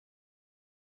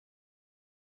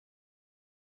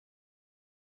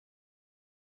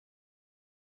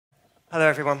Hello,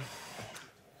 everyone.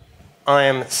 I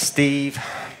am Steve,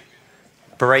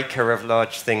 breaker of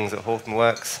large things at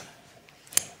Hortonworks,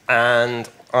 and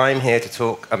I'm here to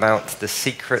talk about the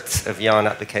secrets of Yarn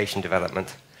application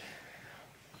development.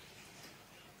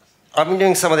 I've been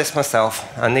doing some of this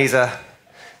myself, and these are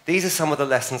some of the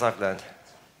lessons I've learned.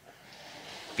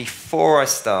 Before I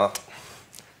start,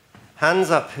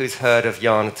 hands up who's heard of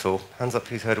Yarn at all? Hands up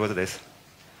who's heard of what it is?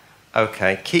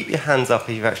 OK, keep your hands up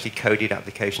if you've actually coded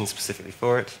applications specifically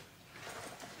for it.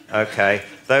 OK,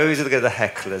 those are the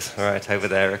hecklers, all right, over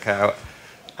there. OK,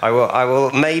 I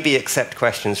will maybe accept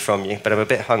questions from you, but I'm a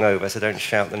bit hungover, so don't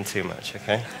shout them too much,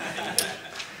 OK?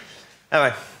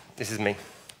 Anyway, this is me.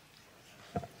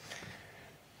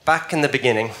 Back in the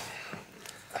beginning,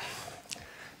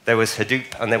 there was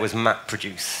Hadoop and there was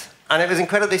MapReduce. And it was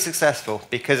incredibly successful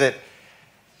because it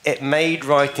made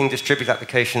writing distributed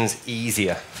applications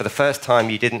easier. For the first time,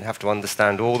 you didn't have to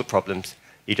understand all the problems.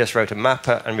 You just wrote a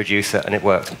mapper and reducer, and it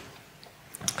worked.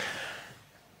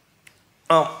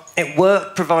 Well, it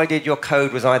worked provided your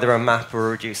code was either a mapper or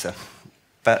a reducer.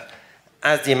 But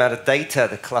as the amount of data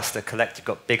the cluster collected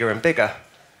got bigger and bigger,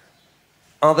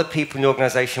 other people in the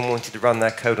organization wanted to run their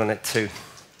code on it too.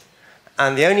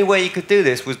 And the only way you could do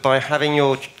this was by having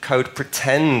your code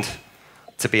pretend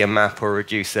to be a mapper or a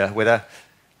reducer with a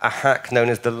hack known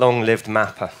as the long-lived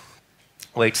mapper,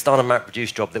 where you'd start a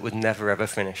MapReduce job that would never, ever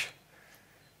finish.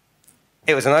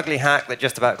 It was an ugly hack that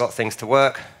just about got things to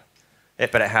work,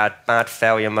 but it had bad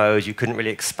failure modes. You couldn't really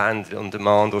expand it on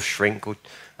demand or shrink or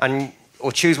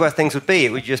choose where things would be.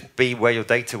 It would just be where your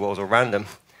data was or random.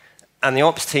 And the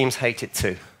ops teams hate it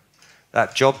too.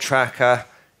 That job tracker,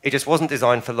 it just wasn't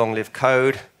designed for long-lived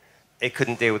code. It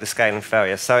couldn't deal with the scale and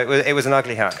failure. So it was an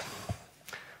ugly hack.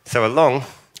 So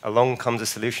along comes a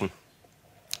solution.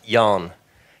 Yarn,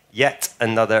 yet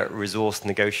another resource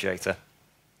negotiator.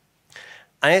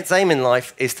 And its aim in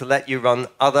life is to let you run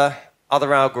other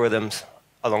algorithms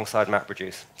alongside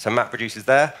MapReduce. So MapReduce is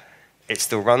there. It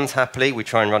still runs happily. We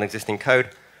try and run existing code.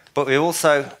 But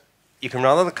you can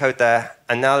run other code there,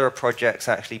 and now there are projects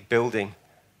actually building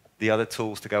the other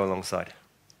tools to go alongside.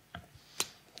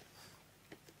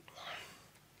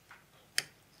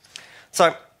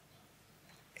 So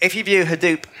if you view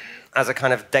Hadoop as a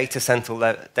kind of data center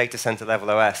level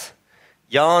OS,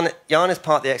 Yarn is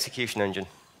part of the execution engine.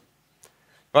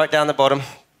 Right down the bottom,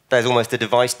 there's almost a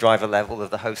device driver level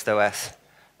of the host OS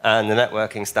and the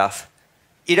networking stuff.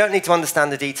 You don't need to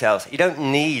understand the details. You don't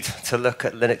need to look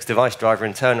at Linux device driver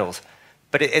internals.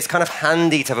 But it's kind of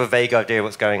handy to have a vague idea of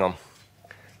what's going on.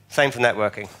 Same for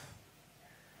networking.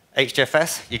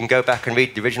 HDFS, you can go back and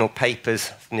read the original papers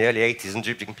from the early 80s on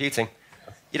distributed computing.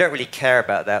 You don't really care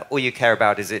about that. All you care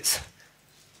about is it's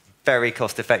very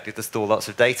cost-effective to store lots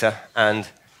of data, and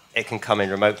it can come in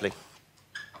remotely.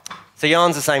 So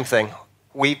Yarn's the same thing.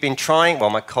 We've been trying, well,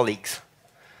 my colleagues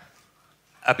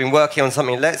have been working on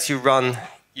something that lets you run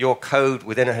your code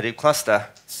within a Hadoop cluster.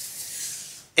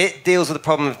 It deals with the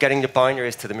problem of getting the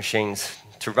binaries to the machines,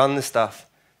 to run the stuff,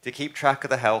 to keep track of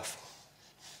the health.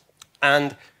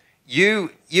 And you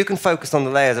can focus on the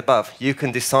layers above. You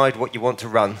can decide what you want to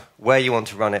run, where you want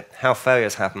to run it, how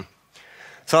failures happen.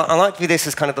 So I like to view this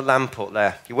as kind of the Lamport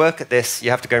layer. You work at this,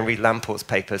 you have to go and read Lamport's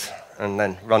papers and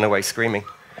then run away screaming.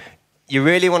 You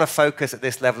really want to focus at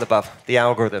this level above, the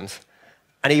algorithms.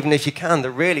 And even if you can,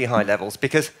 the really high levels,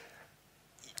 because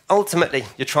ultimately,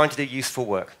 you're trying to do useful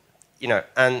work.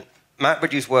 And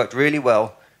MapReduce worked really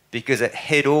well because it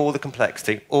hid all the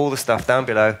complexity, all the stuff down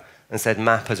below, and said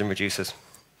mappers and reducers.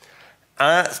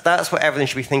 And that's what everything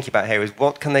should be thinking about here, is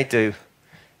what can they do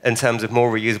in terms of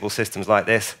more reusable systems like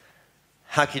this?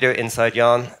 How can you do it inside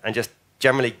Yarn, and just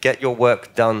generally get your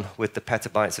work done with the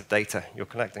petabytes of data you're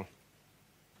collecting?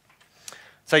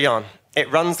 So Yarn, it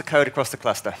runs the code across the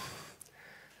cluster.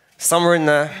 Somewhere in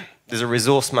there's a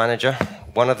resource manager,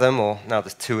 one of them, or now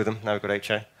there's two of them, now we've got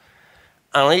HA.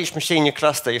 And on each machine in your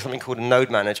cluster, you have something called a node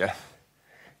manager.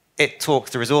 It talks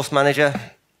to the resource manager,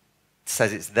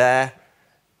 says it's there,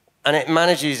 and it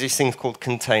manages these things called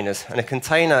containers. And a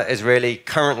container is really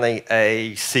currently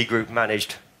a C group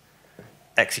managed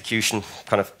execution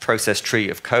kind of process tree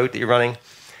of code that you're running.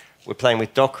 We're playing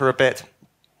with Docker a bit.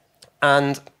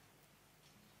 And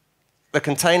the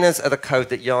containers are the code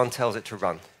that Yarn tells it to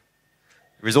run.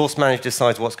 The resource manager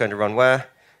decides what's going to run where,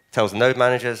 tells the node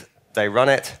managers, they run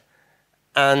it,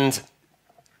 and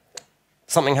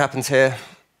something happens here.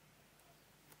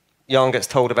 Yarn gets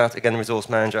told about it again, the resource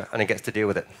manager, and it gets to deal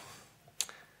with it.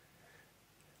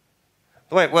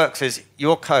 The way it works is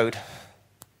your code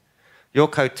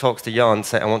talks to Yarn and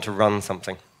says, I want to run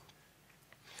something.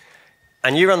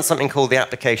 And you run something called the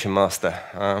application master.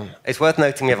 It's worth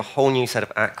noting we have a whole new set of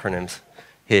acronyms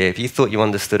here. If you thought you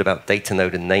understood about data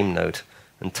node and name node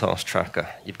and task tracker,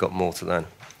 you've got more to learn.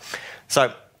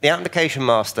 So the application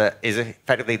master is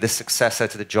effectively the successor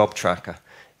to the job tracker.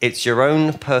 It's your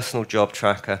own personal job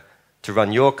tracker to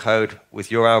run your code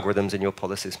with your algorithms and your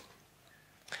policies.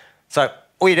 So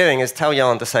all you're doing is tell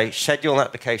Yarn to say, schedule an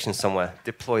application somewhere,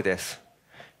 deploy this.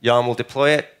 Yarn will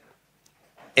deploy it.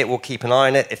 It will keep an eye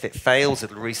on it. If it fails,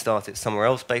 it'll restart it somewhere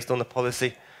else based on the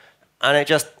policy. And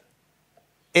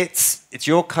it's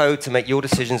your code to make your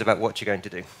decisions about what you're going to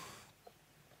do.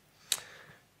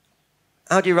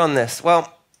 How do you run this?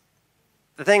 Well,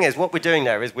 the thing is, what we're doing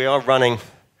there is we are running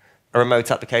a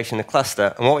remote application in a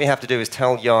cluster, and what we have to do is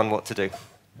tell Yarn what to do.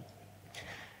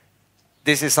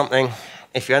 This is something,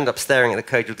 if you end up staring at the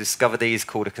code, you'll discover these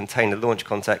called a container launch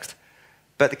context.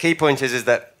 But the key point is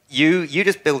that you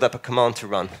just build up a command to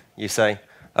run. You say,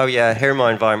 oh yeah, here are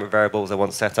my environment variables I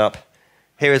want set up.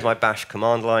 Here is my bash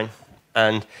command line.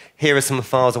 And here are some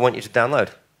files I want you to download.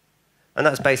 And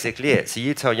that's basically it. So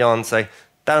you tell Yarn, say,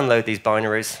 download these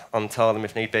binaries, untar them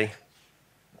if need be,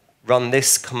 run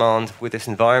this command with this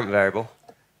environment variable,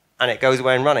 and it goes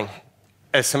away and running.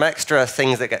 There's some extra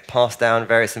things that get passed down,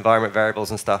 various environment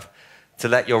variables and stuff, to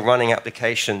let your running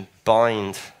application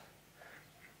bind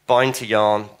to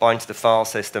Yarn, bind to the file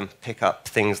system, pick up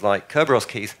things like Kerberos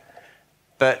keys.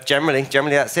 But generally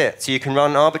that's it. So you can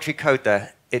run arbitrary code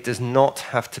there. It does not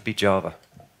have to be Java.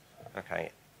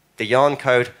 Okay. The Yarn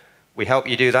code, we help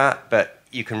you do that, but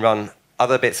you can run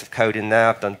other bits of code in there.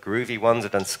 I've done Groovy ones,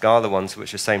 I've done Scala ones,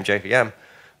 which are the same JVM.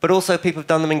 But also people have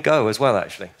done them in Go as well,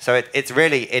 actually. So it is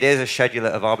a scheduler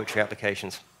of arbitrary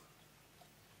applications.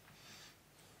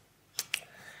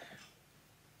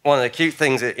 One of the cute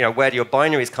things is, where do your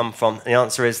binaries come from? The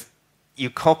answer is you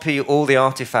copy all the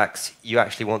artifacts you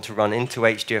actually want to run into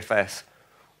HDFS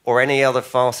or any other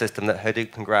file system that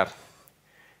Hadoop can grab.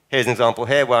 Here's an example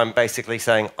here where I'm basically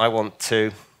saying I want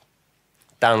to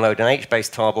download an HBase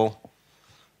tarball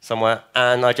somewhere,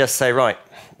 and I just say, right,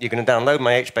 you're going to download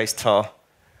my HBase tar,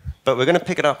 but we're going to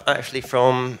pick it up actually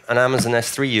from an Amazon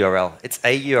S3 URL. It's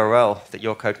a URL that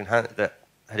your code that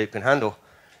Hadoop can handle,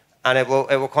 and it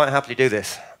will quite happily do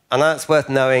this. And that's worth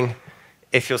knowing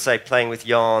if you're, say, playing with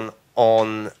Yarn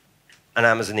on an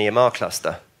Amazon EMR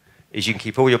cluster, is you can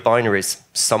keep all your binaries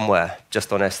somewhere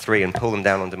just on S3 and pull them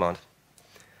down on demand.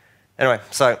 Anyway,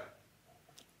 so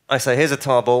I say, here's a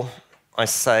tarball. I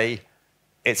say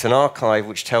it's an archive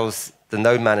which tells the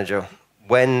node manager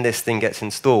when this thing gets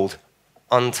installed,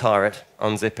 untar it,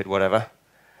 unzip it, whatever.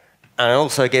 And I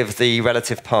also give the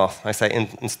relative path. I say,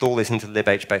 install this into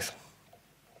libhbase.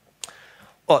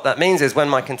 What that means is when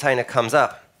my container comes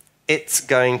up, it's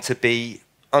going to be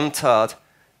untarred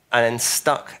and then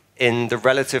stuck in the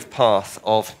relative path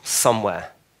of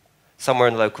somewhere in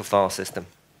the local file system.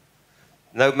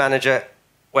 Node manager,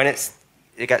 when it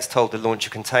gets told to launch a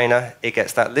container, it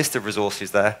gets that list of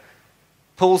resources there,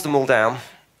 pulls them all down,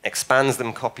 expands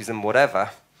them, copies them,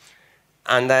 whatever,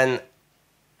 and then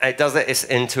it does it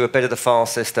into a bit of the file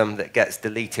system that gets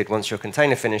deleted once your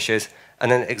container finishes, and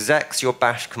then execs your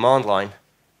bash command line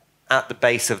at the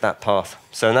base of that path.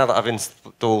 So now that I've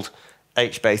installed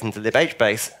HBase into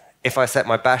libhbase, if I set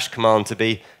my bash command to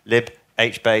be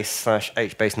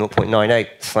libhbase/hbase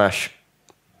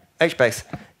 0.98/hbase,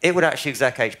 it would actually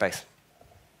exec HBase.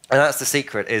 And that's the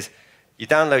secret, is you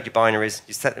download your binaries,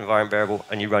 you set the environment variable,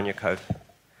 and you run your code.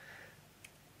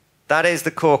 That is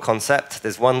the core concept.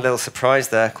 There's one little surprise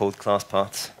there called class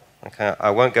paths. Okay, I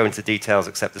won't go into details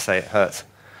except to say it hurts.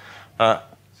 I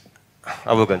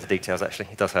will go into details, actually.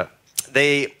 It does hurt.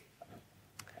 If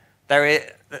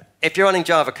you're running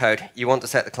Java code, you want to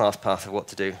set the class path of what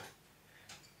to do.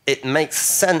 It makes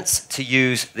sense to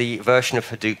use the version of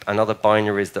Hadoop and other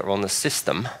binaries that are on the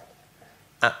system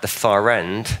at the far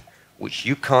end, which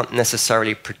you can't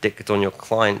necessarily predict on your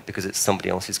client because it's somebody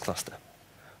else's cluster.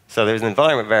 So there's an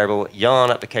environment variable, Yarn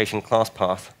application class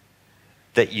path,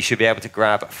 that you should be able to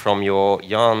grab from your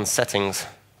Yarn settings,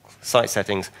 site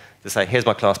settings, to say, here's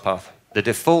my class path. The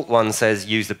default one says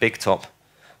use the big top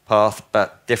path,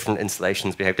 but different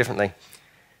installations behave differently.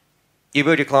 You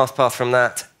build your class path from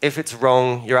that. If it's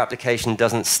wrong, your application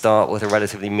doesn't start with a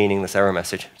relatively meaningless error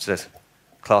message, which says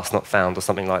class not found or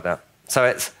something like that. So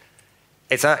it's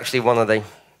actually one of the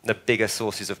bigger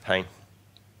sources of pain.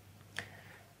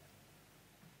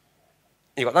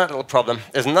 You've got that little problem.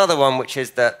 There's another one, which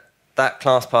is that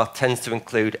class path tends to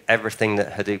include everything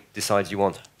that Hadoop decides you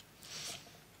want.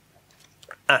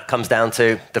 That comes down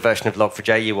to the version of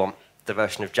Log4j you want, the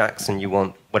version of Jackson you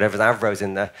want, whatever the Avro's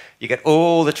in there. You get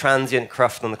all the transient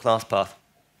cruft on the class path,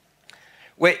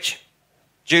 which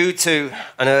due to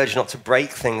an urge not to break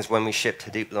things when we shipped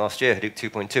Hadoop last year, Hadoop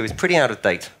 2.2, is pretty out of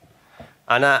date.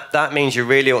 And that means you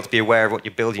really ought to be aware of what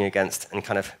you're building against and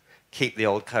kind of keep the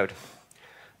old code.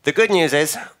 The good news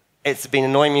is, it's been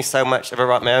annoying me so much that if I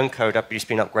write my own code, I've just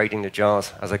been upgrading the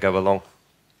jars as I go along.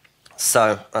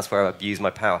 So that's where I abuse my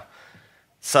power.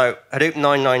 So Hadoop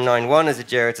 9991 is a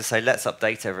JIRA to say, let's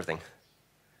update everything.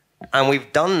 And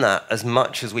we've done that as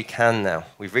much as we can now.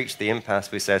 We've reached the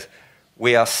impasse. We said,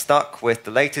 we are stuck with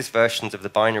the latest versions of the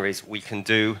binaries. We can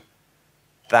do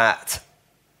that,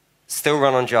 still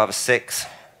run on Java 6.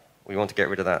 We want to get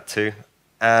rid of that too.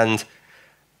 And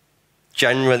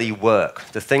generally work.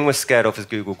 The thing we're scared of is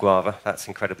Google Guava. That's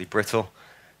incredibly brittle.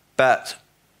 But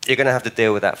you're going to have to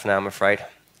deal with that for now, I'm afraid.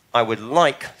 I would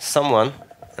like someone,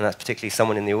 and that's particularly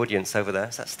someone in the audience over there,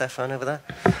 is that Stefan over there?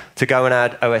 To go and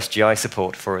add OSGI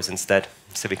support for us instead,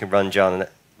 so we can run YARN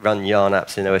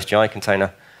apps in an OSGI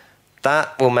container.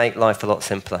 That will make life a lot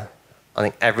simpler. I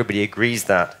think everybody agrees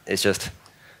that. It's just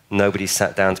nobody's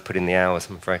sat down to put in the hours,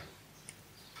 I'm afraid.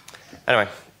 Anyway,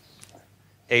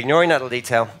 ignoring that little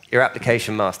detail, your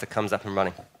application master comes up and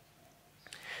running.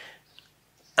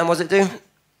 And what does it do?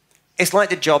 It's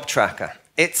like the job tracker.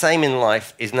 Its aim in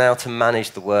life is now to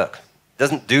manage the work. It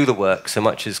doesn't do the work so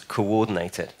much as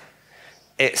coordinate it.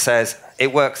 It says,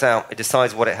 it works out, it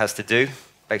decides what it has to do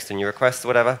based on your requests or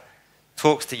whatever,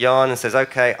 talks to YARN and says,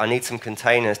 OK, I need some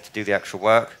containers to do the actual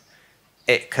work.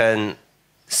 It can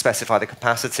specify the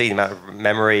capacity, the amount of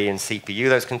memory and CPU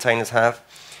those containers have.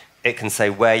 It can say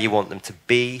where you want them to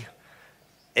be.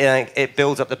 It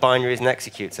builds up the binaries and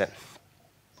executes it.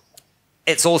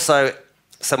 It's also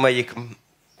somewhere you can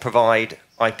provide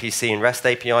IPC and REST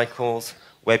API calls,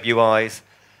 web UIs,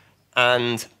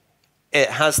 and it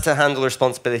has to handle the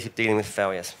responsibility of dealing with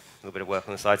failures. A little bit of work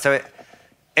on the side. So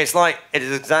it's like it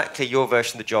is exactly your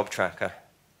version of the job tracker.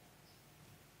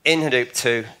 In Hadoop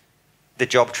 2, the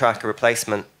job tracker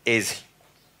replacement is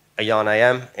a YARN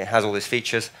AM. It has all these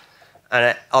features.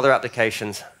 And other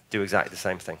applications do exactly the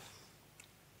same thing.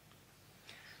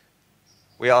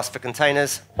 We ask for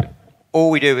containers. All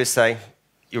we do is say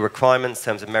your requirements in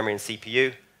terms of memory and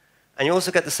CPU. And you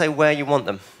also get to say where you want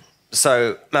them.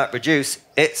 So MapReduce,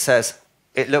 it says,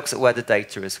 it looks at where the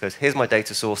data is. It goes, here's my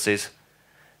data sources.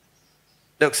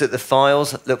 Looks at the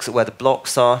files, looks at where the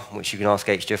blocks are, which you can ask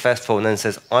HDFS for, and then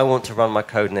says, I want to run my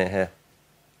code near here.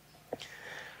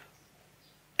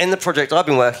 In the project I've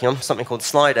been working on, something called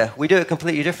Slider, we do it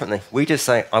completely differently. We just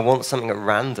say, I want something at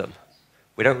random.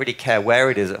 We don't really care where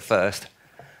it is at first.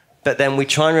 But then we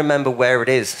try and remember where it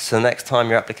is, so the next time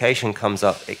your application comes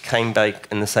up, it came back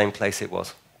in the same place it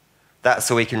was. That's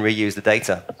so we can reuse the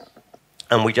data.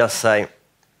 And we just say,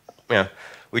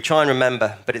 we try and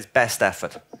remember, but it's best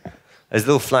effort. There's a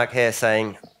little flag here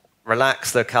saying,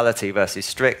 relaxed locality versus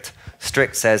strict.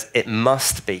 Strict says it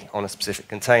must be on a specific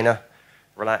container.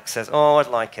 Relax says, oh, I'd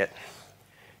like it.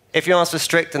 If you ask for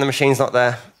strict and the machine's not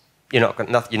there, you're not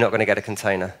going to get a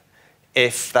container.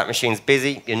 If that machine's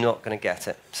busy, you're not going to get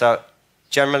it. So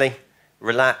generally,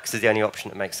 relax is the only option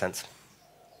that makes sense.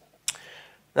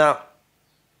 Now,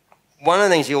 one of the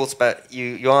things you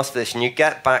ask for this, and you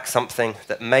get back something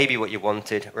that may be what you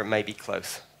wanted, or it may be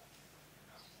close.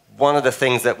 One of the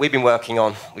things that we've been working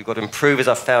on, we've got to improve, is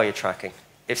our failure tracking.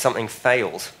 If something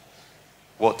fails,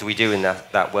 what do we do in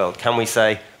that world? Can we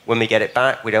say, when we get it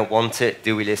back, we don't want it?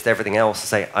 Do we list everything else and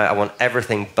say, I want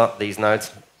everything but these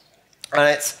nodes? And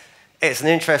it's an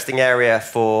interesting area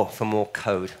for more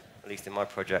code, at least in my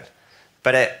project.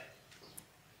 But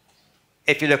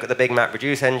if you look at the big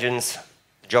MapReduce engines,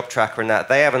 job tracker and that,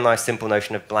 they have a nice simple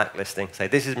notion of blacklisting. Say,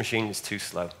 this machine is too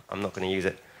slow. I'm not going to use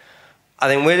it. I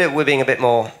think we're being a bit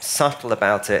more subtle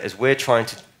about it as we're trying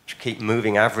to keep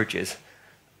moving averages.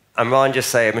 And rather than just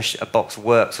say a box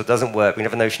works or doesn't work, we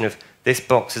have a notion of this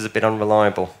box is a bit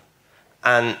unreliable.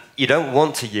 And you don't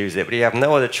want to use it, but you have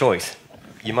no other choice.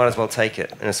 You might as well take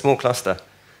it. In a small cluster,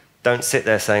 don't sit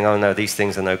there saying, oh no, these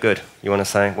things are no good. You want to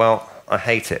say, well, I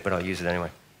hate it, but I'll use it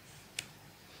anyway.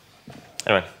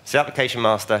 Anyway, so the application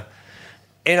master,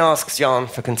 it asks YARN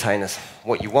for containers.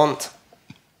 What you want,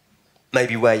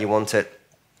 maybe where you want it.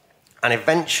 And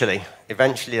eventually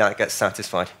that gets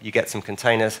satisfied. You get some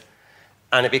containers,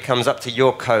 and it becomes up to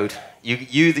your code.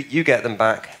 You get them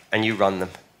back, and you run them.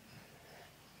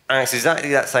 And it's exactly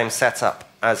that same setup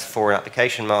as for an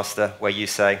application master, where you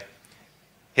say,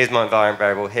 here's my environment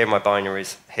variable, here are my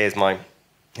binaries, here's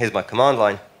my command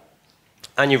line,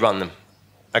 and you run them.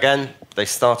 Again, they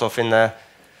start off in there.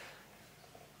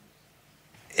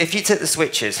 If you take the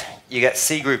switches, you get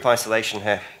C group isolation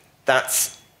here.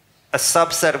 That's a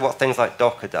subset of what things like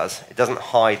Docker does. It doesn't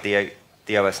hide the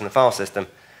OS and the file system.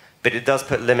 but it does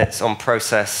put limits on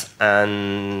process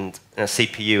and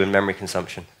CPU and memory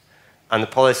consumption. And the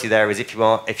policy there is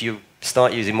if you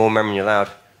start using more memory than you're allowed,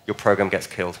 your program gets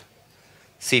killed.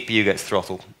 CPU gets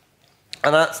throttled.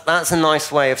 And that's a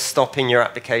nice way of stopping your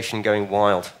application going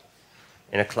wild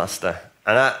in a cluster.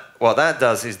 And what that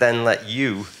does is then let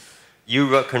you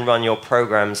can run your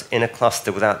programs in a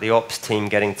cluster without the ops team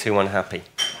getting too unhappy.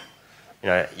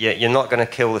 You're not going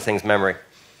to kill the thing's memory.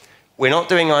 We're not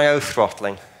doing I/O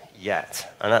throttling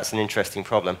yet, and that's an interesting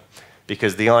problem,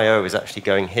 because the I/O is actually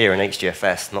going here in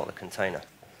HDFS, not the container.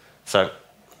 So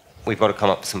we've got to come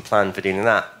up with some plan for dealing with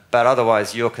that. But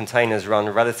otherwise, your containers run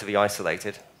relatively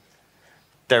isolated.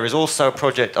 There is also a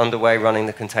project underway running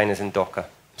the containers in Docker.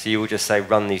 So you will just say,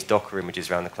 run these Docker images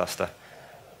around the cluster.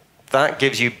 That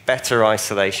gives you better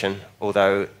isolation,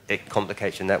 although it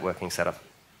complicates your networking setup.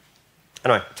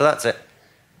 Anyway, so that's it.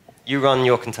 You run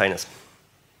your containers.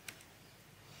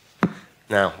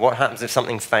 Now, what happens if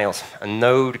something fails? A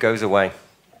node goes away.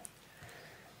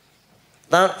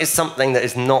 That is something that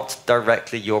is not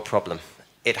directly your problem.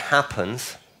 It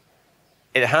happens.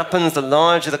 It happens the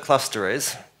larger the cluster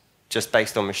is, just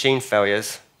based on machine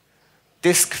failures.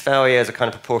 Disk failures are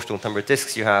kind of proportional to the number of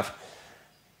disks you have.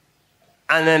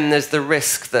 And then there's the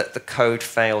risk that the code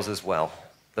fails as well.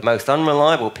 The most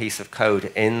unreliable piece of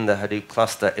code in the Hadoop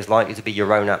cluster is likely to be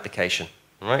your own application,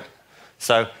 right?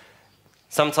 So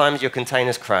sometimes your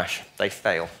containers crash, they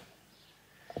fail.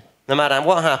 No matter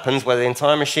what happens, whether the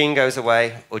entire machine goes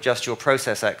away or just your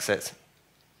process exits,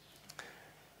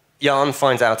 YARN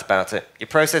finds out about it. Your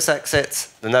process exits,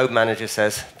 the node manager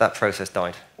says, that process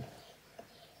died.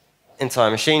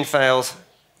 Entire machine fails,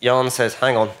 YARN says,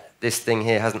 hang on, this thing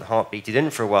here hasn't heartbeated in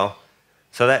for a while,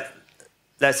 so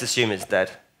let's assume it's dead.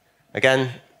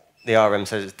 Again, the RM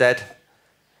says it's dead.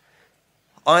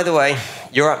 Either way,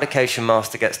 your application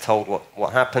master gets told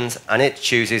what happens, and it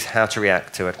chooses how to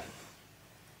react to it.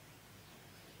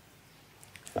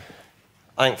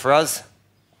 I think for us,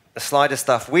 the slider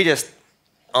stuff, we just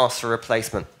ask for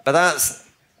replacement. But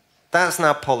that's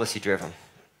now policy-driven.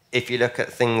 If you look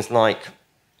at things like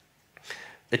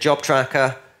the job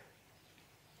tracker,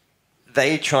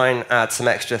 they try and add some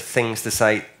extra things to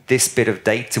say, this bit of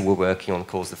data we're working on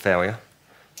caused the failure.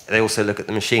 They also look at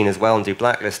the machine as well and do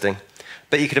blacklisting.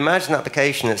 But you could imagine an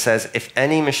application that says, if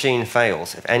any machine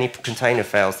fails, if any container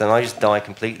fails, then I just die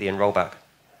completely and roll back.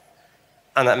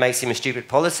 And that may seem a stupid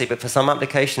policy, but for some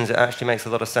applications, it actually makes a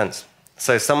lot of sense.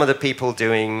 So some of the people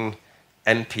doing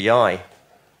MPI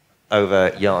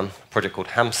over YARN, a project called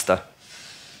Hamster,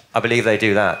 I believe they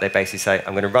do that. They basically say,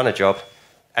 I'm going to run a job.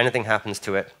 Anything happens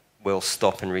to it, we'll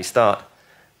stop and restart.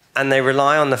 And they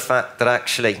rely on the fact that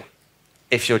actually,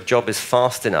 if your job is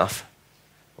fast enough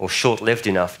or short-lived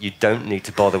enough, you don't need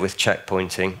to bother with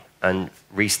checkpointing, and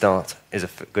restart is a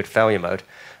good failure mode.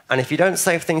 And if you don't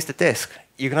save things to disk,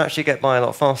 you can actually get by a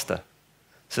lot faster.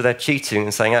 So they're cheating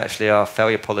and saying, actually, our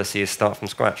failure policy is start from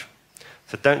scratch.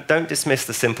 So don't dismiss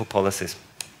the simple policies.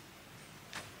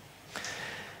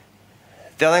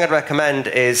 The other thing I'd recommend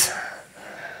is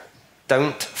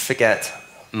don't forget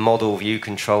model view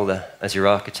controller as your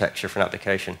architecture for an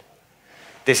application.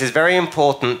 This is very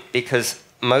important because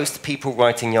most people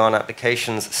writing YARN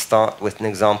applications start with an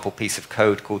example piece of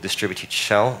code called distributed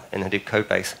shell in Hadoop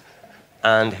codebase.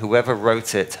 And whoever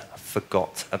wrote it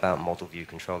forgot about model view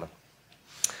controller.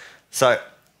 So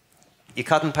you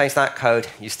cut and paste that code,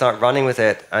 you start running with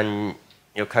it, and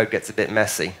your code gets a bit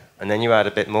messy. And then you add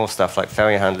a bit more stuff like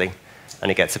failure handling,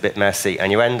 and it gets a bit messy.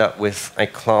 And you end up with a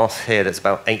class here that's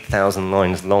about 8,000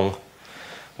 lines long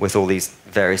with all these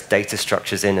various data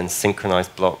structures in and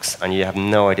synchronized blocks, and you have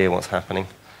no idea what's happening.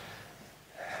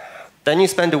 Then you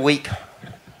spend a week,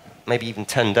 maybe even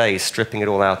 10 days, stripping it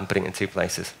all out and putting it in two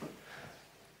places.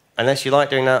 Unless you like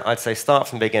doing that, I'd say start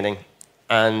from the beginning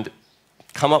and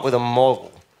come up with a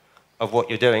model of what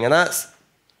you're doing. And that's,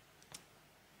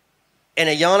 in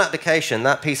a YARN application,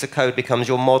 that piece of code becomes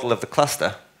your model of the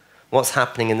cluster, what's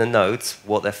happening in the nodes,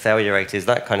 what their failure rate is,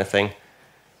 that kind of thing,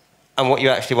 and what you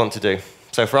actually want to do.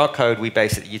 So for our code,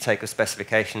 you take a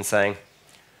specification saying,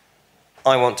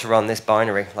 I want to run this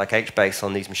binary, like HBase,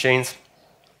 on these machines.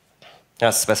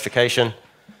 That's the specification.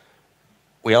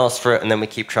 We ask for it, and then we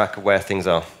keep track of where things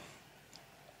are.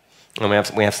 And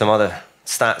we have some other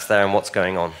stats there and what's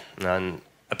going on, and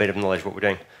a bit of knowledge of what we're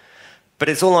doing. But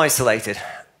it's all isolated,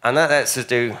 and that lets us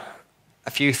do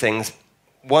a few things.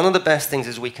 One of the best things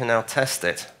is we can now test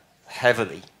it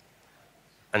heavily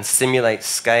and simulate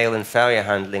scale and failure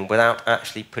handling without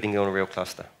actually putting it on a real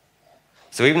cluster.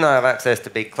 So even though I have access to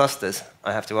big clusters,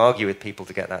 I have to argue with people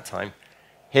to get that time.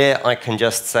 Here, I can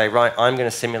just say, right, I'm going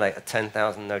to simulate a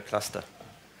 10,000 node cluster.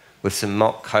 with some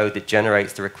mock code that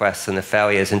generates the requests and the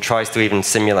failures and tries to even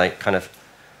simulate kind of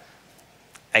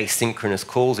asynchronous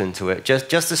calls into it, just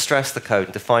to stress the code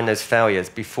and to find those failures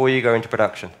before you go into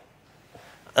production.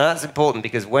 And that's important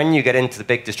because when you get into the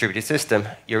big distributed system,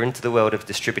 you're into the world of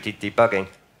distributed debugging,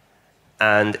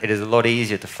 and it is a lot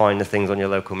easier to find the things on your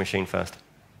local machine first.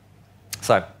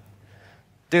 So,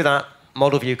 do that,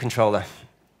 model view controller.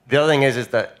 The other thing is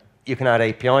that you can add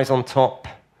APIs on top.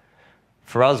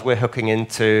 For us, we're hooking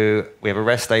into, we have a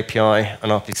REST API, an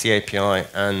RPC API,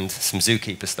 and some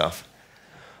Zookeeper stuff.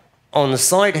 On the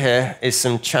side here is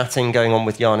some chatting going on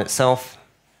with Yarn itself,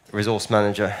 resource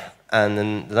manager, and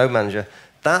then the node manager.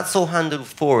 That's all handled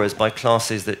for us by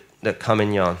classes that come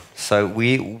in Yarn. So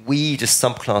we just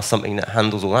subclass something that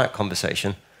handles all that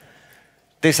conversation.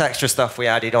 This extra stuff we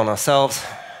added on ourselves.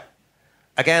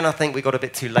 Again, I think we got a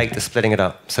bit too late to splitting it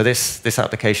up. So this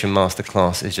application master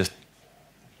class is just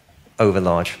over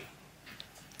large.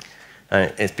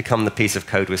 And it's become the piece of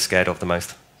code we're scared of the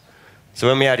most. So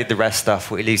when we added the rest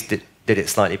stuff, we at least did it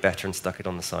slightly better and stuck it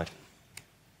on the side.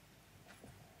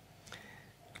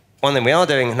 One thing we are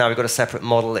doing, now we've got a separate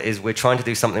model, is we're trying to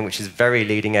do something which is very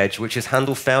leading edge, which is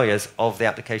handle failures of the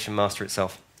application master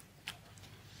itself.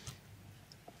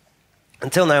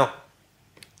 Until now,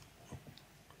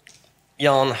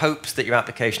 Yarn hopes that your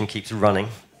application keeps running.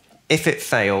 If it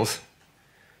fails,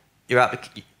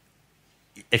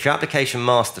 if your application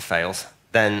master fails,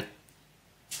 then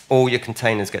all your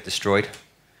containers get destroyed.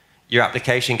 Your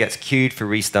application gets queued for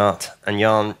restart, and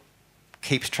Yarn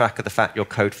keeps track of the fact your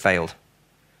code failed.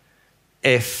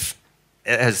 If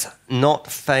it has not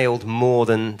failed more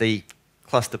than the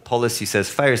cluster policy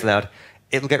says failures allowed,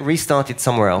 it'll get restarted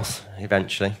somewhere else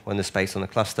eventually when there's space on the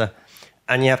cluster,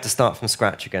 and you have to start from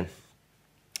scratch again.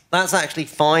 That's actually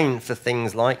fine for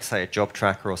things like, say, a job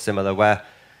tracker or similar, where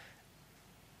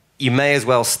you may as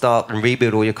well start and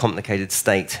rebuild all your complicated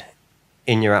state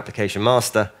in your application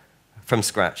master from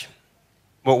scratch.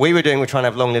 What we were doing, we're trying to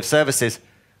have long-lived services.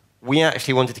 We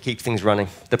actually wanted to keep things running.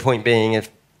 The point being, if,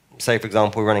 say, for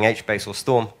example, we're running HBase or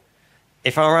Storm,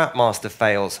 if our app master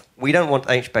fails, we don't want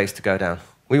HBase to go down.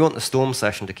 We want the Storm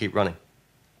session to keep running.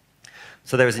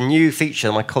 So there is a new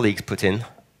feature my colleagues put in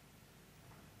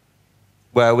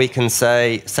where we can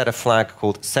say, set a flag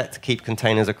called set keep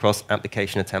containers across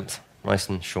application attempts. Nice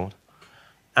and short.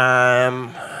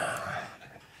 Well,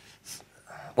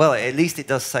 at least it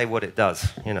does say what it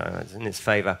does, you know, it's in its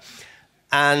favor.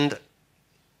 And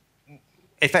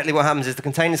effectively what happens is the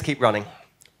containers keep running.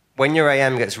 When your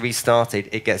AM gets restarted,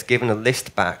 it gets given a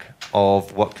list back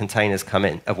of what containers come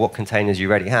in, of what containers you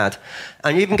already had.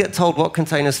 And you even get told what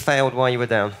containers failed while you were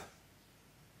down.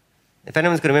 If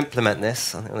anyone's going to implement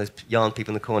this, I think there's Yarn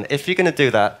people in the corner, if you're going to do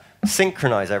that,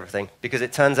 synchronize everything, because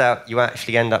it turns out you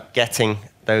actually end up getting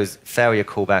those failure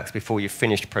callbacks before you've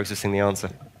finished processing the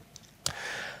answer.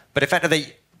 But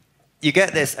effectively, you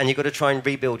get this, and you've got to try and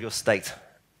rebuild your state.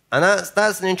 And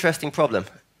that's an interesting problem.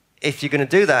 If you're going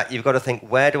to do that, you've got to think,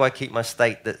 where do I keep my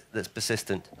state that's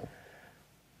persistent?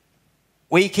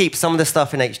 We keep some of the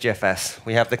stuff in HDFS.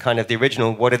 We have the kind of the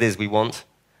original, what it is we want,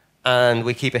 and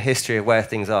we keep a history of where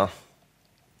things are.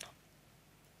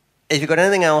 If you've got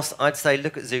anything else, I'd say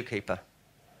look at Zookeeper.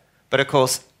 But of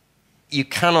course, you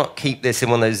cannot keep this in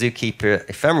one of those Zookeeper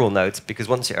ephemeral nodes, because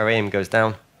once your OAM goes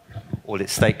down, all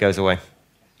its state goes away.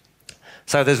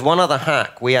 So there's one other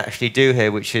hack we actually do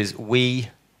here, which is we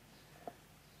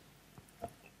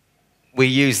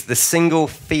use the single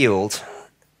field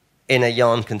in a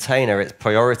Yarn container, its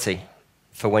priority,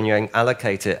 for when you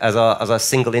allocate it, as our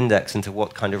single index into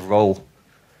what kind of role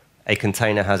a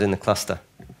container has in the cluster.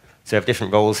 So you have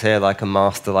different roles here, like a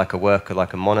master, like a worker,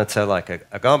 like a monitor, like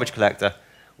a garbage collector.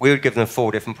 We would give them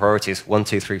 4 different priorities, 1,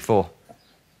 2, 3, 4.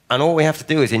 And all we have to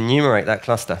do is enumerate that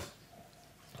cluster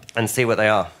and see what they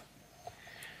are.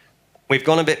 We've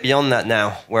gone a bit beyond that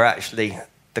now, where actually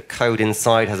the code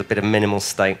inside has a bit of minimal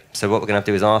state. So what we're going to have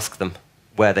to do is ask them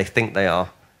where they think they are,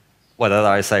 whether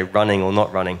they're, say, running or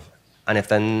not running. And if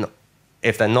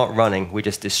they're not running, we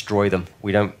just destroy them.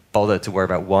 We don't bother to worry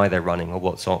about why they're running or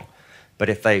what's on. But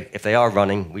if they are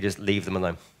running, we just leave them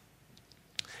alone.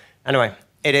 Anyway,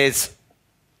 it's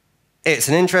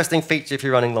an interesting feature if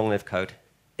you're running long-lived code.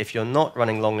 If you're not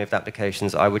running long-lived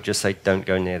applications, I would just say don't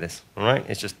go near this. All right?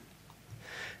 It's just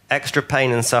extra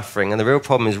pain and suffering, and the real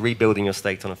problem is rebuilding your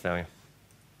state on a failure.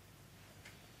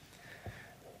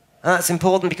 And that's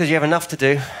important because you have enough to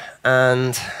do,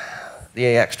 and the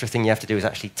extra thing you have to do is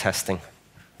actually testing.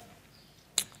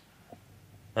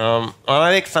 I'm a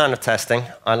big fan of testing.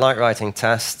 I like writing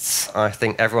tests. I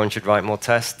think everyone should write more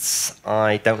tests.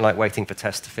 I don't like waiting for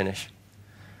tests to finish.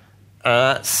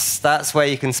 That's where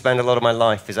you can spend a lot of my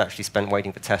life, is actually spent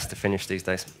waiting for tests to finish these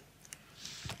days.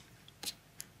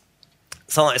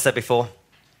 So like I said before,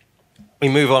 we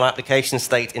move all application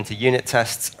state into unit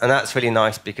tests, and that's really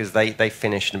nice because they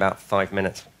finish in about 5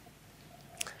 minutes.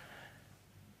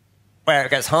 Where it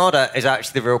gets harder is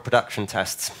actually the real production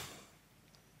tests.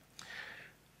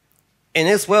 In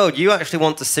this world, you actually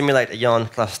want to simulate a YARN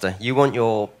cluster. You want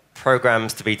your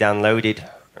programs to be downloaded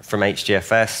from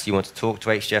HDFS. You want to talk to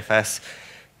HDFS.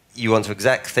 You want to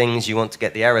exec things. You want to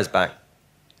get the errors back.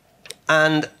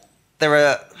 And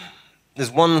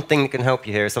there's one thing that can help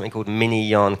you here, is something called mini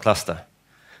YARN cluster.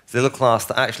 It's a little class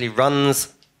that actually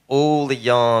runs all the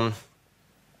YARN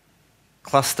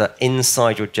cluster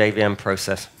inside your JVM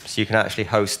process. So you can actually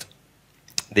host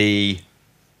the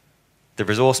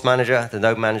resource manager, the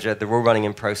node manager, they're all running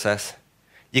in process.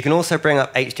 You can also bring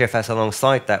up HDFS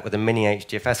alongside that with a mini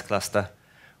HDFS cluster,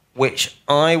 which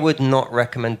I would not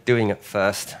recommend doing at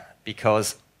first,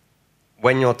 because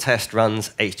when your test runs,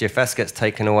 HDFS gets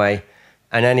taken away,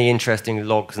 and any interesting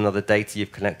logs and other data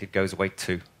you've collected goes away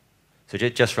too. So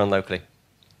just run locally.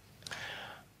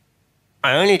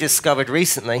 I only discovered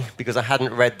recently, because I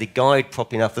hadn't read the guide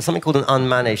properly enough, there's something called an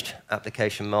unmanaged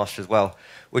application master as well,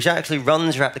 which actually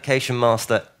runs your application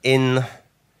master in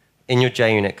your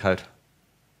JUnit code.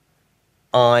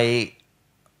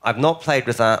 I've not played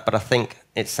with that, but I think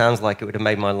it sounds like it would have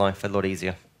made my life a lot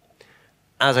easier.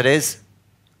 As it is,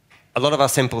 a lot of our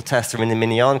simple tests are in the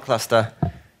mini YARN cluster.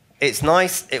 It's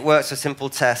nice, it works for simple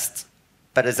tests,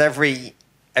 but as every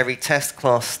test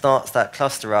class starts that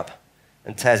cluster up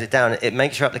and tears it down, it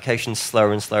makes your application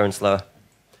slower and slower and slower.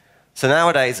 So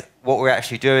nowadays, what we're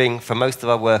actually doing for most of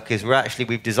our work is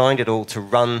we've designed it all to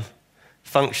run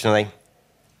functionally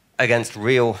against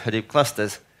real Hadoop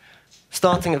clusters,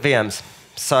 starting at VMs.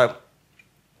 So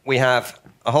we have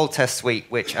a whole test suite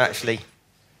which actually,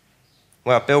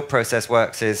 where our build process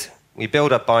works is we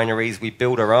build our binaries, we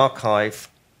build our archive,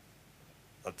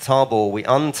 a tarball, we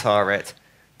untar it,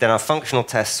 then our functional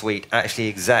test suite actually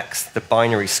execs the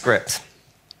binary script,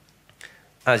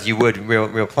 as you would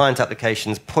real client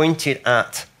applications, pointed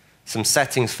at some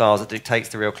settings files that dictates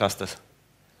the real clusters.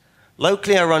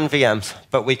 Locally, I run VMs,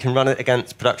 but we can run it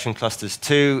against production clusters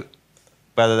too,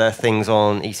 whether they're things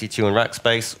on EC2 and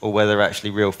Rackspace, or whether they're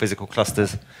actually real physical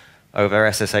clusters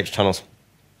over SSH tunnels.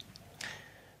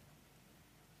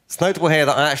 It's notable here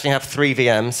that I actually have 3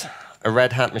 VMs, a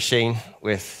Red Hat machine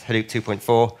with Hadoop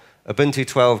 2.4, Ubuntu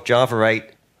 12, Java 8,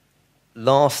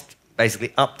 last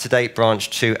basically up-to-date branch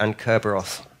 2, and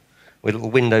Kerberos, with a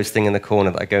little Windows thing in the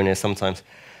corner that I go near sometimes.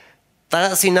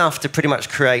 That's enough to pretty much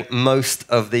create most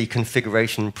of the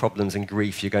configuration problems and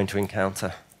grief you're going to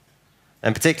encounter,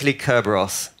 and particularly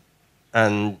Kerberos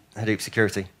and Hadoop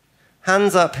security.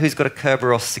 Hands up who's got a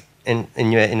Kerberos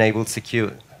in your enabled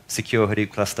secure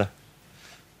Hadoop cluster.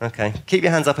 OK, keep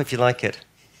your hands up if you like it.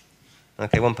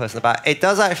 OK, one person about. It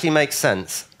does actually make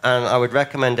sense, and I would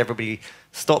recommend everybody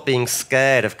stop being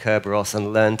scared of Kerberos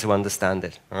and learn to understand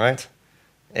it, all right?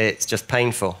 It's just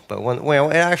painful, but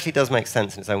it actually does make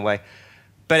sense in its own way.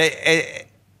 But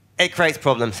it creates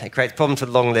problems. It creates problems with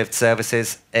long-lived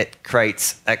services. It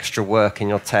creates extra work in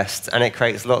your tests, and it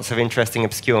creates lots of interesting,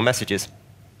 obscure messages.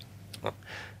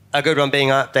 A good one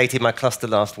being I updated my cluster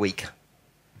last week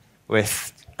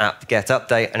with apt-get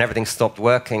update, and everything stopped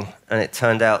working, and it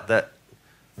turned out that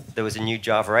there was a new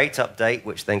Java 8 update,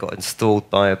 which then got installed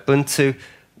by Ubuntu,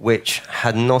 which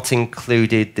had not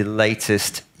included the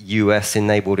latest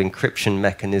US-enabled encryption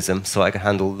mechanism, so I could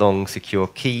handle long, secure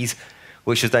keys,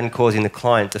 which was then causing the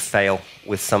client to fail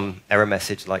with some error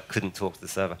message like couldn't talk to the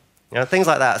server. You know, things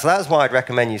like that. So that's why I'd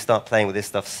recommend you start playing with this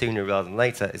stuff sooner rather than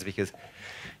later, is because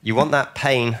you want that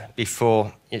pain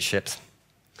before it ships.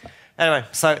 Anyway,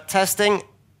 so testing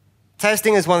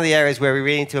is one of the areas where we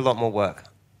really need to do a lot more work.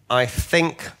 I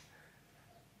think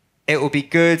it would be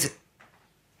good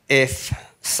if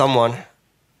someone,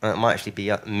 and it might actually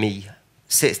be me,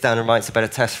 sits down and writes a better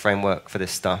test framework for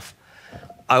this stuff.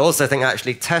 I also think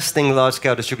actually testing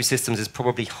large-scale distributed systems is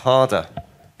probably harder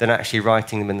than actually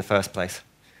writing them in the first place.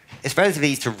 It's relatively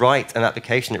easy to write an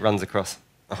application that runs across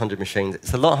 100 machines.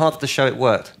 It's a lot harder to show it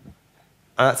worked.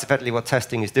 And that's effectively what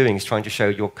testing is doing, is trying to show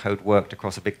your code worked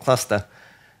across a big cluster.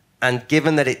 And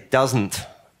given that it doesn't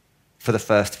for the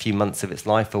first few months of its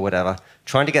life or whatever,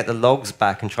 trying to get the logs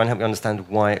back and trying to help you understand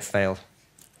why it failed.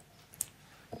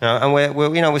 And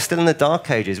we're still in the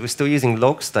dark ages. We're still using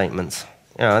log statements.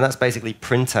 And that's basically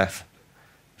printf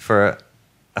for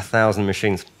 1,000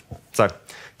 machines. So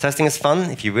testing is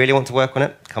fun. If you really want to work on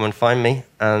it, come and find me.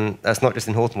 And that's not just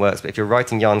in Hortonworks, but if you're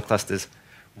writing YARN clusters,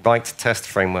 write test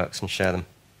frameworks and share them.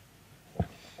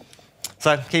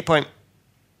 So key point.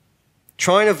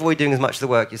 try and avoid doing as much of the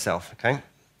work yourself, okay?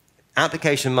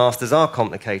 Application masters are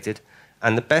complicated,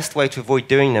 and the best way to avoid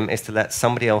doing them is to let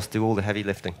somebody else do all the heavy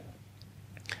lifting.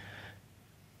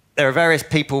 There are various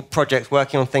people, projects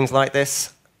working on things like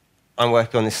this. I'm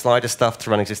working on this slider stuff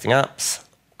to run existing apps.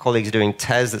 Colleagues are doing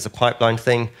TES, that's a pipeline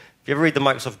thing. If you ever read the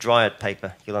Microsoft Dryad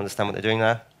paper, you'll understand what they're doing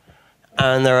there.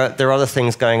 And there are other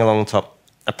things going along the top.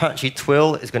 Apache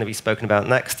Twill is going to be spoken about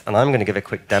next, and I'm going to give a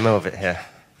quick demo of it here.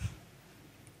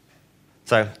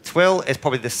 So Twill is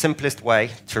probably the simplest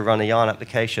way to run a YARN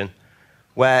application,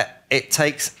 where it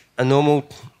takes a normal,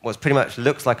 what pretty much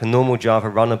looks like a normal Java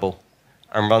runnable,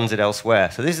 and runs it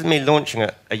elsewhere. So this is me launching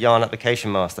a YARN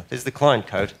application master. This is the client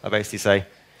code. I basically say,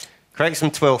 create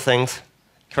some Twill things,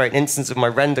 create an instance of my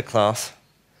render class,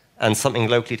 and something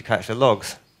locally to catch the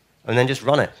logs, and then just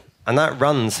run it. And that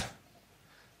runs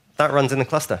in the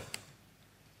cluster.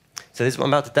 So this is what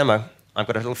I'm about to demo. I've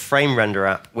got a little frame render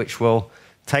app, which will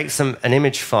take an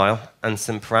image file and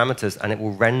some parameters, and it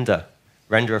will render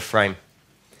a frame.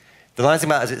 The nice thing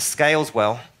about it is it scales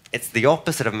well. It's the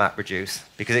opposite of MapReduce,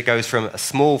 because it goes from a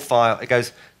small file,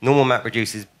 normal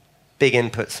MapReduce is big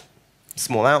inputs,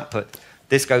 small output.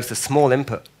 This goes to small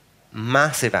input,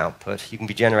 massive output. You can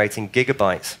be generating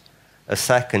gigabytes a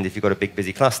second if you've got a big,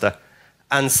 busy cluster.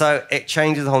 And so it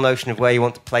changes the whole notion of where you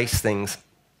want to place things.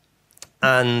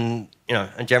 And,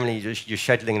 and generally you're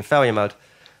scheduling in failure mode.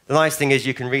 The nice thing is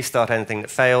you can restart anything that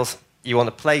fails. You want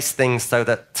to place things so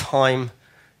that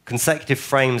consecutive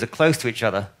frames are close to each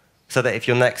other, so that if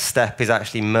your next step is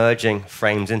actually merging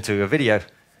frames into a video,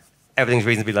 everything's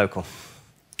reasonably local.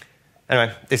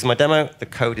 Anyway, this is my demo. The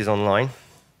code is online.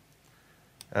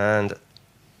 And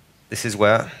this is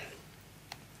where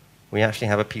we actually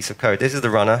have a piece of code. This is the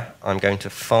runner. I'm going to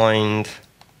find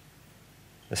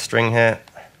the string here.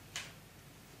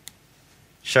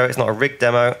 Show it's not a rigged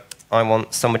demo. I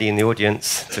want somebody in the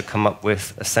audience to come up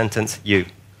with a sentence. You.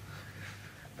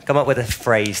 Come up with a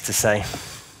phrase to say.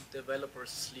 Developers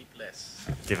sleep less.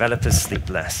 Developers sleep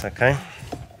less, okay?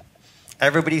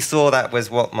 Everybody saw that was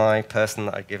what my person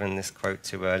that I'd given this quote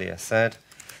to earlier said.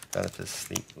 Developers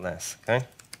sleep less, okay?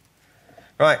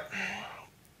 Right.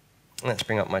 Let's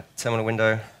bring up my terminal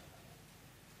window.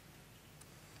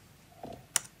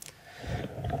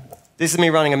 This is me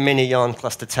running a mini YARN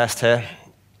cluster test here.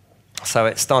 So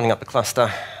it's starting up the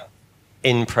cluster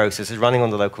in process. It's running on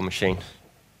the local machine.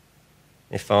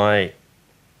 If I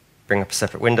bring up a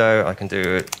separate window, I can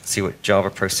see what Java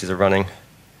processes are running,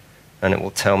 and it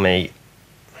will tell me,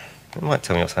 it might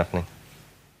tell me what's happening.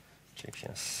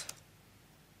 GPS.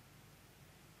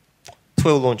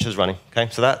 Twill launcher's running, okay?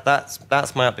 So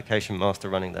that's my application master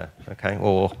running there, okay?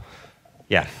 Or,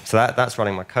 yeah, so that's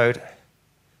running my code.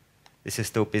 This is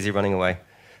still busy running away.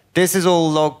 This is all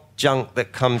log junk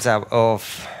that comes out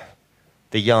of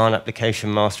the YARN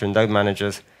application master and node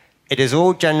managers. It is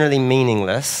all generally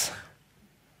meaningless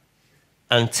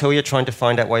until you're trying to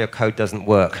find out why your code doesn't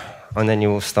work, and then you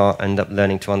will end up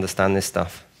learning to understand this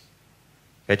stuff.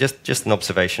 Okay, just an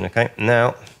observation, okay?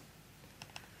 Now,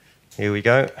 here we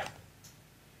go.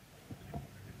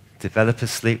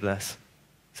 Developers sleep less.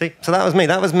 See, so that was me.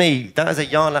 That was a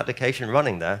YARN application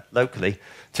running there locally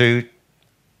to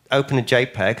open a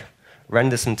JPEG,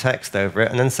 render some text over it,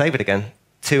 and then save it again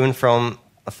to and from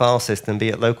a file system, be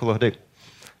it local or Hadoop.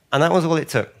 And that was all it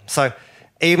took. So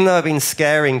even though I've been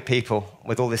scaring people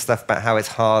with all this stuff about how it's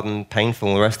hard and painful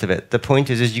and the rest of it, the point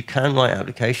is you can write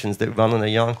applications that run on a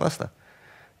YARN cluster.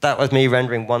 That was me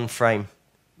rendering one frame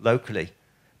locally.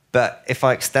 But if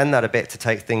I extend that a bit to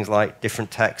take things like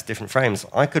different text, different frames,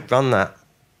 I could run that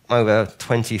over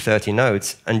 20, 30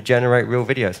 nodes and generate real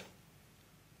videos.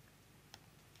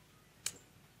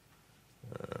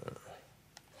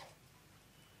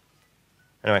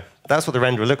 Anyway, that's what the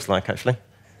renderer looks like, actually.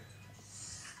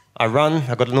 I've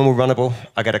got a normal runnable,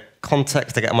 I get a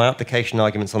context, I get my application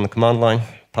arguments on the command line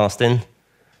passed in.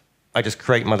 I just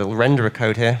create my little renderer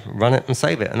code here, run it, and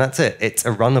save it, and that's it. It's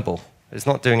a runnable. It's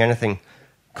not doing anything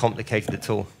complicated at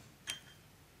all.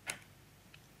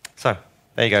 So,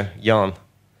 there you go, YARN.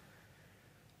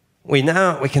 We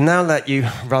can now let you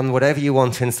run whatever you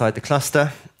want inside the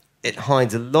cluster. It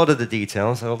hides a lot of the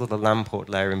details, a lot of the LAN port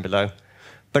layer in below,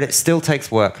 but it still takes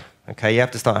work. Okay, you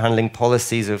have to start handling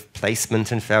policies of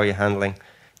placement and failure handling.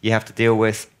 You have to deal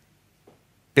with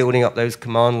building up those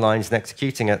command lines and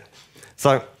executing it.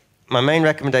 So my main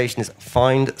recommendation is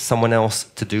find someone else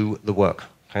to do the work.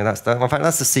 Okay, in fact,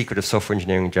 that's the secret of software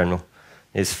engineering in general,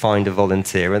 is find a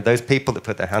volunteer. And those people that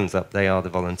put their hands up, they are the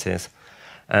volunteers.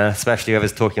 Especially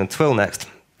whoever's talking on Twill next,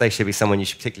 they should be someone you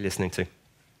should particularly be listening to.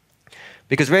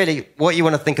 Because really, what you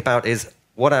want to think about is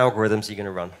what algorithms are you going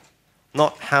to run?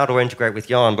 Not how do I integrate with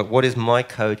Yarn, but what is my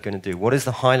code going to do? What is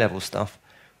the high-level stuff?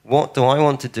 What do I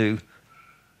want to do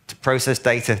to process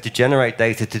data, to generate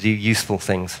data, to do useful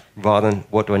things, rather than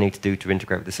what do I need to do to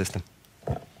integrate with the system?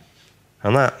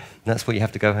 And that's what you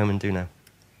have to go home and do now.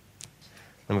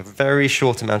 And a very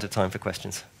short amount of time for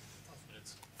questions.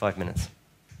 5 minutes.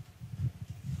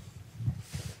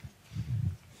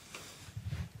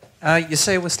 You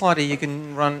say with Slidy you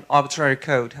can run arbitrary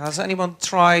code. Has anyone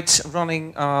tried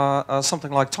running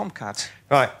something like Tomcat?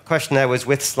 Right, question there was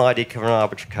with Slidy you can run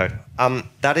arbitrary code.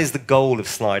 That is the goal of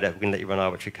Slider. We're going to let you run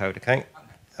arbitrary code, okay?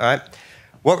 All right.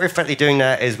 What we're effectively doing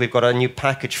there is we've got a new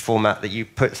package format that you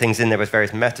put things in there with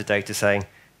various metadata saying,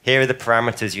 here are the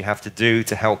parameters you have to do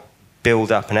to help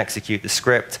build up and execute the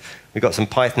script. We've got some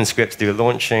Python scripts to do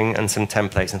launching and some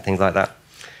templates and things like that.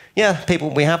 Yeah,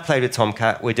 we have played with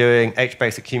Tomcat. We're doing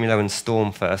HBase, Accumulo, and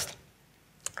Storm first.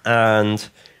 And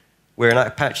we're an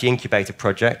Apache incubator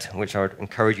project, which I would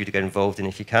encourage you to get involved in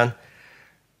if you can.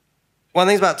 One of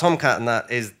the things about Tomcat and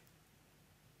that is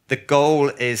the goal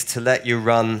is to let you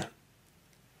run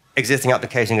existing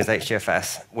applications as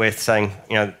HDFS with saying,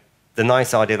 the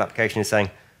nice idea of the application is saying,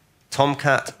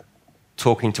 Tomcat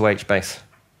talking to HBase,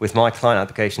 with my client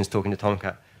applications talking to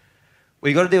Tomcat. Well,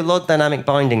 you've got to do a lot of dynamic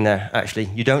binding there, actually.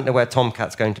 You don't know where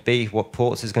Tomcat's going to be, what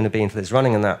ports is going to be until it's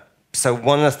running and that. So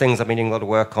one of the things I've been doing a lot of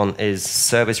work on is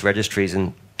service registries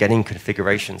and getting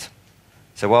configurations.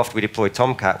 So after we deploy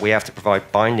Tomcat, we have to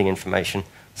provide binding information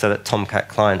so that Tomcat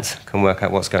clients can work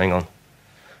out what's going on.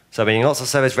 So I've been doing lots of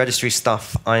service registry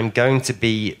stuff. I'm going to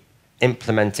be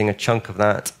implementing a chunk of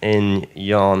that in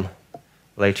Yarn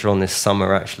later on this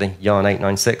summer, actually. Yarn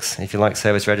 896, if you like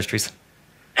service registries,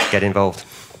 get involved.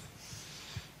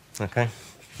 Okay,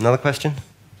 another question?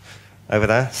 Over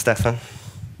there, Stefan.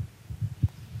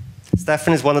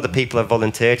 Stefan is one of the people I've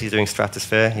volunteered. He's doing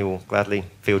Stratosphere. He will gladly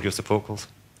field your support calls.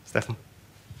 Stefan?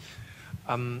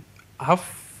 How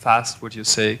fast would you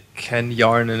say can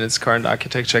Yarn in its current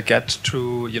architecture get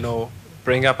to,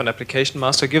 bring up an application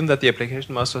master, given that the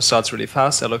application master starts really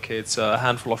fast, allocates a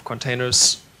handful of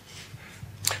containers?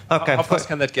 Okay. How fast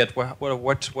can that get?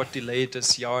 What delay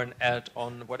does Yarn add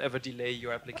on whatever delay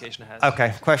your application has?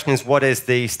 Okay, question is, what is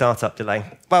the startup delay?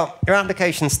 Well, your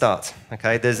application starts,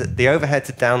 okay? There's the overhead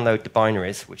to download the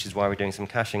binaries, which is why we're doing some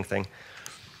caching thing.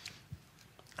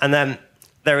 And then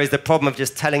there is the problem of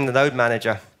just telling the node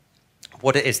manager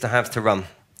what it is to have to run.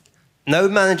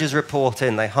 Node managers report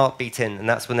in, they heartbeat in, and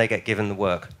that's when they get given the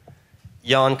work.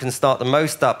 Yarn can start the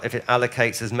most up if it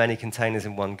allocates as many containers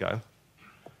in one go.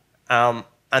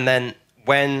 And then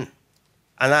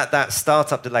that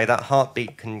startup delay, that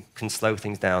heartbeat can slow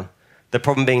things down. The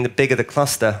problem being the bigger the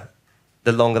cluster,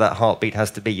 the longer that heartbeat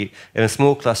has to be. In a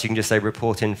small cluster, you can just say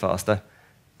report in faster.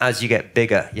 As you get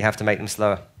bigger, you have to make them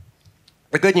slower.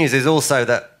 The good news is also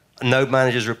that node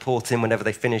managers report in whenever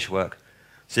they finish work.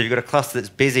 So if you've got a cluster that's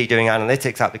busy doing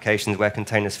analytics applications where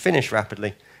containers finish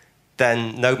rapidly,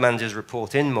 then node managers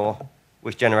report in more,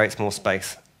 which generates more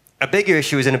space. A bigger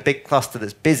issue is in a big cluster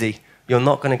that's busy, you're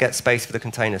not going to get space for the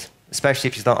containers, especially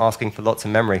if you start asking for lots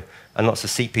of memory and lots of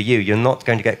CPU. You're not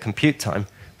going to get compute time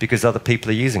because other people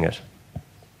are using it.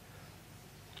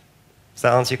 Does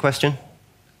that answer your question?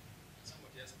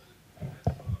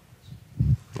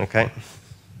 Okay.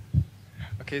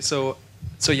 Okay, so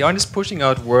Yarn is pushing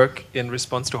out work in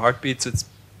response to heartbeats. It's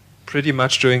pretty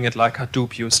much doing it like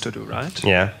Hadoop used to do, right?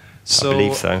 Yeah, I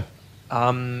believe so.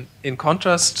 In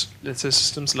contrast, let's say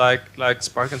systems like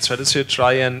Spark and Stratosphere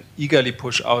try and eagerly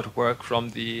push out work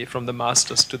from the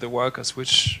masters to the workers,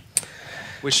 which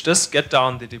does get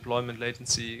down the deployment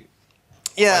latency.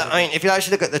 Yeah, I mean, if you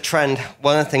actually look at the trend,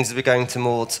 one of the things is we're going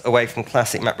towards away from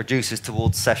classic map reducers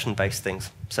towards session-based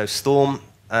things. So Storm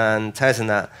and Tez and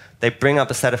that, they bring up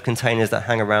a set of containers that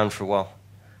hang around for a while.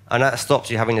 And that stops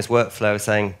you having this workflow of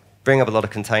saying, bring up a lot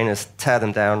of containers, tear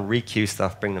them down, requeue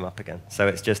stuff, bring them up again. So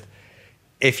it's just,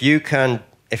 if your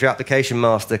application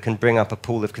master can bring up a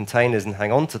pool of containers and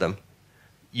hang on to them,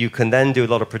 you can then do a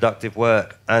lot of productive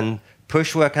work and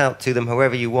push work out to them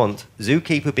however you want.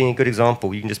 Zookeeper being a good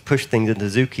example, you can just push things into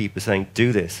Zookeeper saying,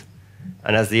 do this.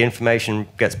 And as the information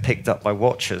gets picked up by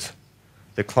watchers,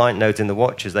 the client nodes in the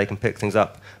watchers, they can pick things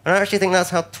up. And I actually think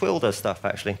that's how Twill does stuff,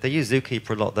 actually. They use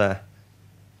Zookeeper a lot there.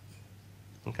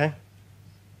 Okay?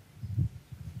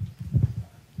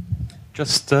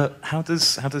 Just how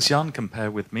does Yarn compare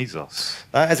with Mesos?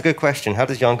 That is a good question. How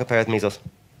does Yarn compare with Mesos?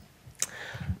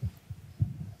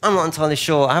 I'm not entirely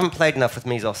sure. I haven't played enough with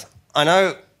Mesos. I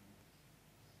know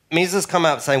Mesos has come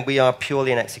out saying we are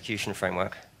purely an execution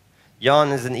framework. Yarn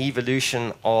is an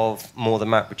evolution of more the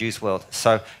MapReduce world.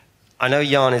 So I know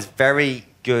Yarn is very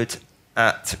good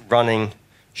at running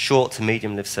short to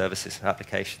medium-lived services,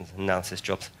 applications, analysis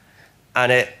jobs.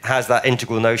 And it has that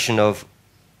integral notion of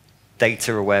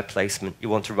data-aware placement. You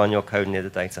want to run your code near the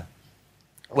data.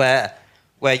 Where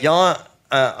Yarn,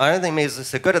 I don't think Mesos is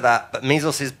so good at that, but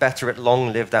Mesos is better at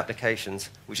long-lived applications,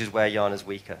 which is where Yarn is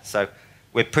weaker. So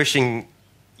we're pushing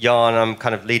Yarn, I'm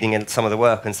kind of leading in some of the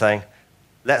work and saying,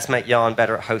 let's make Yarn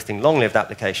better at hosting long-lived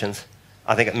applications.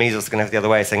 I think at Mesos is going to have the other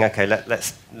way, saying, okay,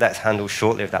 let's handle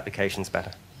short-lived applications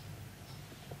better.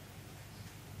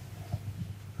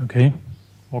 Okay,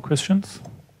 more questions?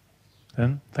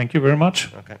 Then thank you very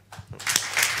much. Okay.